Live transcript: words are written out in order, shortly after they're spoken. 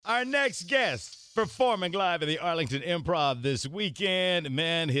Our next guest performing live in the Arlington Improv this weekend.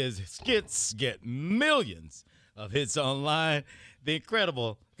 Man, his skits get millions of hits online. The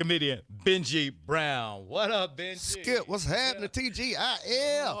incredible comedian Benji Brown. What up, Benji? Skip, what's happening,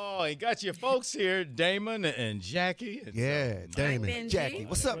 TGIF? Oh, he got your folks here, Damon and Jackie. And Damon, Benji. Jackie.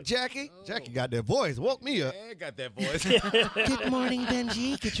 What's up, Jackie? Jackie got that voice. Woke me up. Yeah, got that voice. Good morning,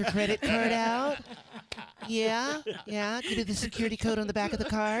 Benji. Get your credit card out. Yeah. Give me the security code on the back of the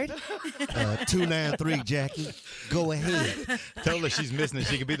card. 293, Jackie. Go ahead. Tell her she's missing it.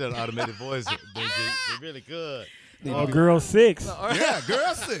 She can be that automated voice, Benji. You're really good. Oh, girl 6. Yeah,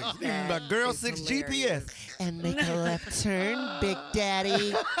 girl 6. My girl 6 hilarious. GPS. And make a left turn, Big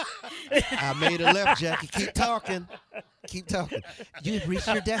Daddy. I made a left, Jackie. Keep talking. You've reached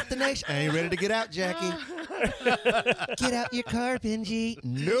your destination. I ain't ready to get out, Jackie. Get out your car, Benji.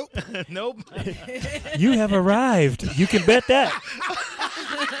 Nope. Nope. You have arrived. You can bet that.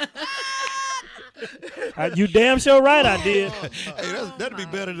 You damn sure right I did. Hey, that'd be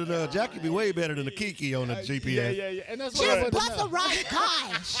better than Jackie. Be way better than the Kiki on the GPS. Yeah. And that's what I Just want to bust know. a right,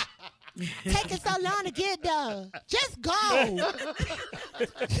 gosh. Taking so long to get done. Just go. I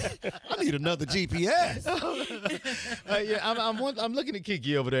need another GPS. I'm looking at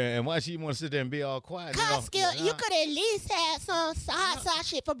Kiki over there, and why she want to sit there and be all quiet? Skip, you could at least have some hot sauce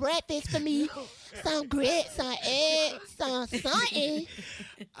shit for breakfast for me. Some grits, some eggs, some something.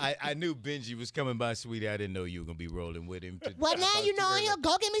 I knew Benji was coming by, sweetie. I didn't know you were going to be rolling with him. Well, now you know he'll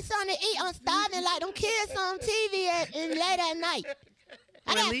go get me something to eat. I'm starving like them kids on TV and late at night.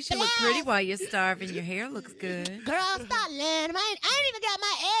 Well, at least you look pretty while you're starving. Your hair looks good. Girl, stop lying. I ain't even got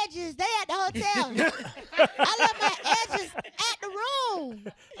my edges. They at the hotel. I left my edges at the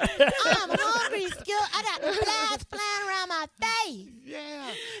room. I'm hungry, Skip. I got the flies flying around my face.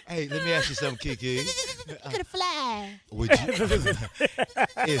 Yeah. Hey, let me ask you something, Kiki. Look at the fly. Would you,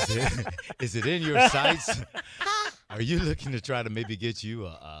 is it in your sights? Huh? Are you looking to try to maybe get you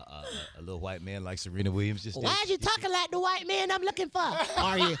a little white man like Serena Williams just did? Why is you talking like the white man I'm looking for?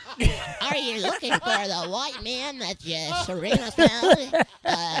 Are you looking for the white man that Serena found?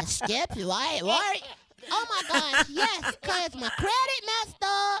 Skip, why? Oh my gosh, yes, cause my credit messed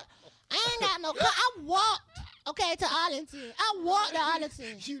up. I ain't got no car. I walked. Okay, to Arlington. I walked to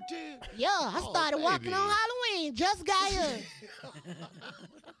Arlington. You did? Yeah, I started walking baby. on Halloween. Just got here.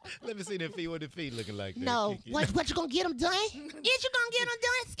 Let me see them feet. What the feet looking like there, No, Kiki. what you gonna get them done? Is you gonna get them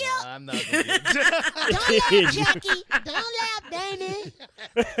done, Skip? I'm not going to get Don't laugh, Jackie. Don't laugh, Damon.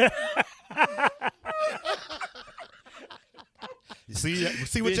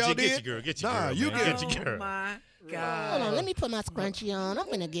 See what y'all did? Get your girl. Get your Nah, girl. you man. get Get your girl. Oh, my God. Hold on, let me put my scrunchie on. I'm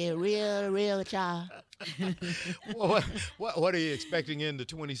finna get real with y'all. What are you expecting into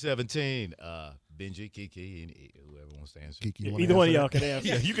 2017? Benji, Kiki, and whoever wants to answer. Kiki, you wanna Either one of answer y'all that? can answer.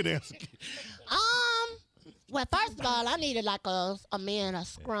 Yeah, you can answer. Well, first of all, I needed like a man, a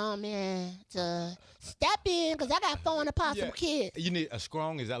strong man to step in because I got 4 possible kids. You need a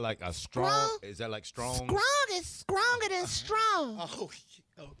strong. Is that like a strong? Strong? Is that like strong? Strong is stronger than strong. Oh,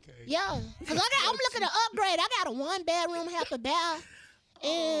 okay. Yeah, because I'm looking to upgrade. I got a 1-bedroom, half a bath,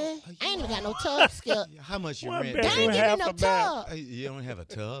 and I ain't even got no tub, Skip. How much you One rent? They bedroom. ain't giving half me no a bath. tub. You don't have a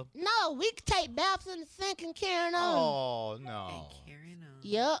tub? No, we can take baths in the sink and carrying on. Oh no. Carrying on.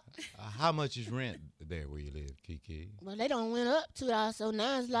 Yep. How much is rent there where you live, Kiki? Well, they don't went up $2, so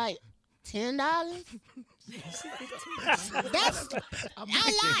now it's like $10. That's a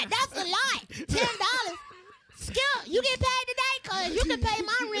lot. That's a lot. $10. Skip, you get paid today because you can pay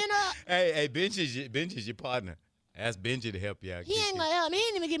my rent up. Hey, Benji's your partner. Ask Benji to help you out. He ain't gonna help me. He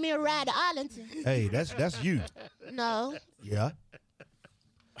ain't even give me a ride to Arlington. Hey, that's you. No. Yeah.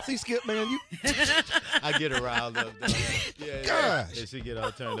 See, Skip, man, you. I get her riled up, though. Yeah. Gosh. She get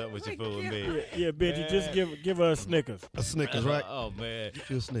all turned up with your fool and me. Yeah, Benji, just give her a Snickers. A Snickers, right? Oh, man.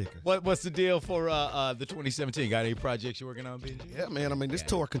 You a Snickers. What's the deal for the 2017? Got any projects you're working on, Benji? Yeah, man. I mean, this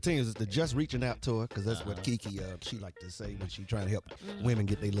tour continues. It's the Just Reaching Out tour because that's what Kiki, she like to say when she trying to help women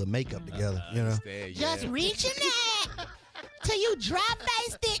get their little makeup together, you know? Just reaching out to you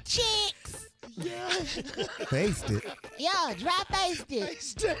dry-faced it chicks. Faced it. Yeah, dry-faced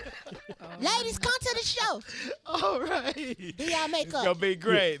it. Ladies, come to the show. All right. Do y'all It's makeup. going to be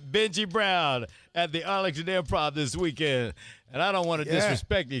great. Benji Brown at the Arlington Improv this weekend. And I don't want to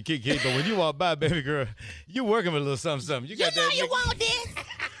disrespect you, Kiki, but when you walk by, baby girl, you working with a little something. You You got know that. you want this.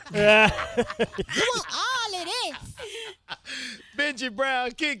 Yeah. You want all of this. Benji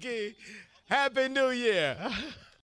Brown, Kiki, Happy New Year.